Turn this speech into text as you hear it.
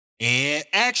And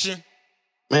action.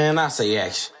 Man, I say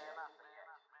action.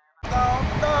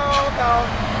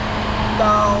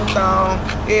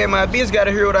 Yeah, my bitch gotta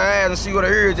hear what I ask and see what I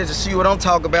hear just to see what I'm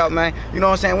talking about, man. You know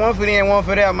what I'm saying? One for in, one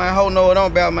for that, man. Ho know what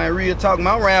I'm about, man. Real talk,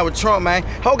 man. I'm around with Trump, man.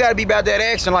 Ho gotta be about that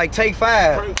action, like take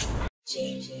 5.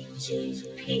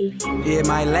 Yeah,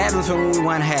 my laughing for when we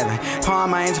wasn't having. Palm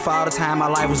my angel for all the time my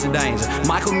life was in danger.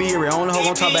 Michael Miri, only hoe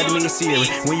gon' talk about the nigga Siri.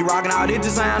 When you rockin' all this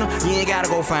designer, you ain't gotta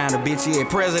go find a bitch, yeah,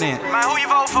 president. Man, who you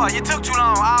vote for? You took too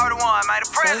long, I already won, man,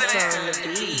 the president.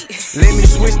 Let me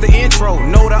switch the intro,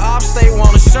 know the ops they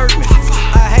wanna shirt me.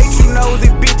 I hate you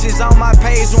nosy bitches on my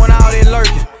page when all they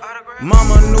lurking.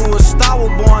 Mama knew a star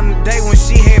was born the day when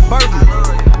she had birthed me.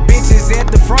 Bitches at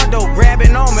the front door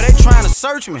grabbing on me, they tryna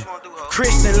search me.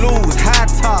 Christian lose, high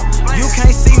top, you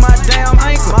can't see my damn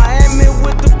ankle. Miami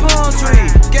with the palm tree,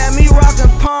 got me rockin'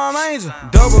 Palm Angel.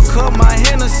 Double cup my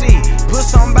Hennessy, put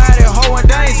somebody hoe in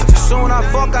danger. Soon I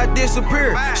fuck, I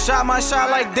disappear, shot my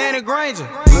shot like Danny Granger.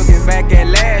 Looking back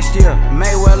at last year,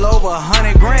 made well over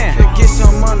 100 grand. Get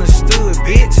some understood,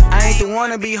 bitch, I ain't the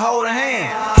one to be holding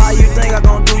hand. How you think I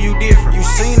gon' do you different? You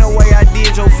seen the way I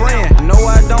did your friend. No,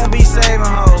 I don't be saving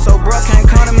hoes, so bruh can't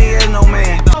come to me as no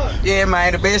man. Yeah,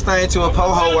 man, the best thing to a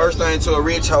po hoe, worst thing to a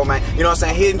rich hoe, man. You know what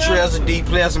I'm saying? Hidden trails of deep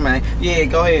pleasure, man. Yeah,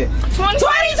 go ahead.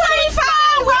 2025,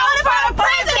 rolling for the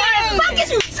president. What the fuck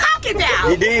is you talking about?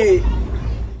 He did.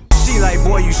 She like,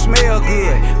 boy, you smell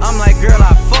good. I'm like, girl,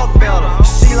 I fuck better.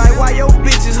 She like, why your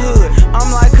bitches hood?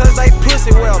 I'm like, cause they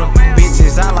pussy welder.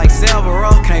 Bitches, I like Salvaro.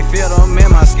 Can't feel them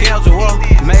in my schedule.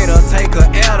 Made her take her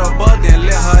edible, then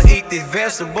let her eat this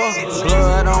vegetable.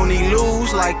 Blood only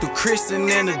lose like the Christian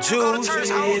and the Jews.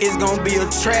 It's gonna be a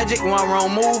tragic one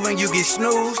wrong move and you get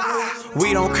snoozed.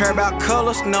 We don't care about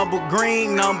colors, number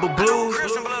green, number blue.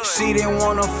 She didn't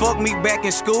wanna fuck me back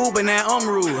in school, but now I'm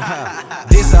rude.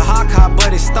 This a hot car,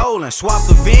 but it's stolen. Swap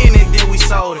the VIN and then we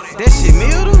sold it. That shit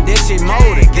middle, that shit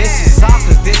molded. That shit soft,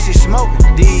 that shit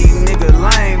smoking. These niggas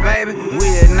lame, baby. We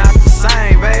are not the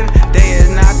same, baby. They is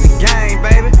not the game,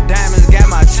 baby. Diamonds got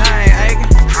my chain aching.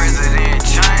 President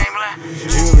Chamberlain.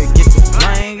 Jewelry get the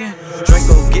blingin'.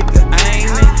 Draco get the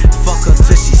aiming. Fuck her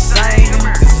till she singing.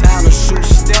 Designer shoot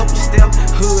stealth.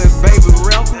 Hood baby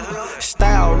rapper.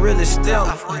 Style really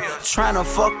stealth. Tryna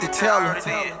fuck the teller.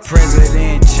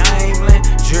 President Chamberlain.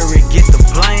 Jewelry get the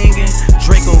blingin'.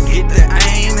 Draco get the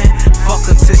aiming. Fuck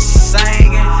her till she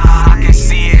singing. I can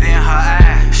see it in her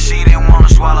eye. She didn't wanna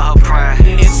swallow her pride.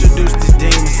 Introduce the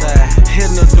demon side.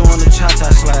 Hitting her doing the cha-cha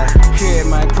slide. Here,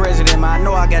 my president, man, I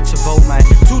know I got your vote, man.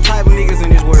 Two type of niggas in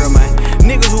this world, man.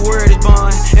 Niggas who word is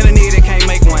bond, and a nigga that can't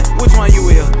make one. Which one you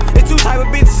will? There's two type of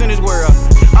bitches in this world.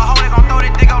 A hoe that gon' throw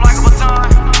that dick up like a baton,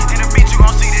 and a bitch you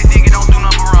gon' see that dick and don't do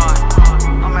nothing but run.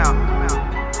 I'm out.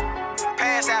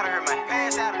 Pass out of here, man.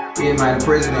 Pass out of here. Yeah, man, the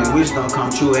president wish don't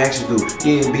come true, actually do.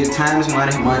 Yeah, bitch, time is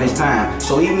money, money is time.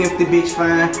 So even if the bitch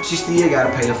fine, she still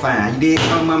gotta pay a fine. You did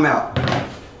come, I'm out.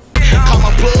 Call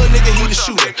my plug, nigga, he the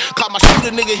shooter. Call my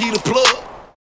shooter, nigga, he the plug.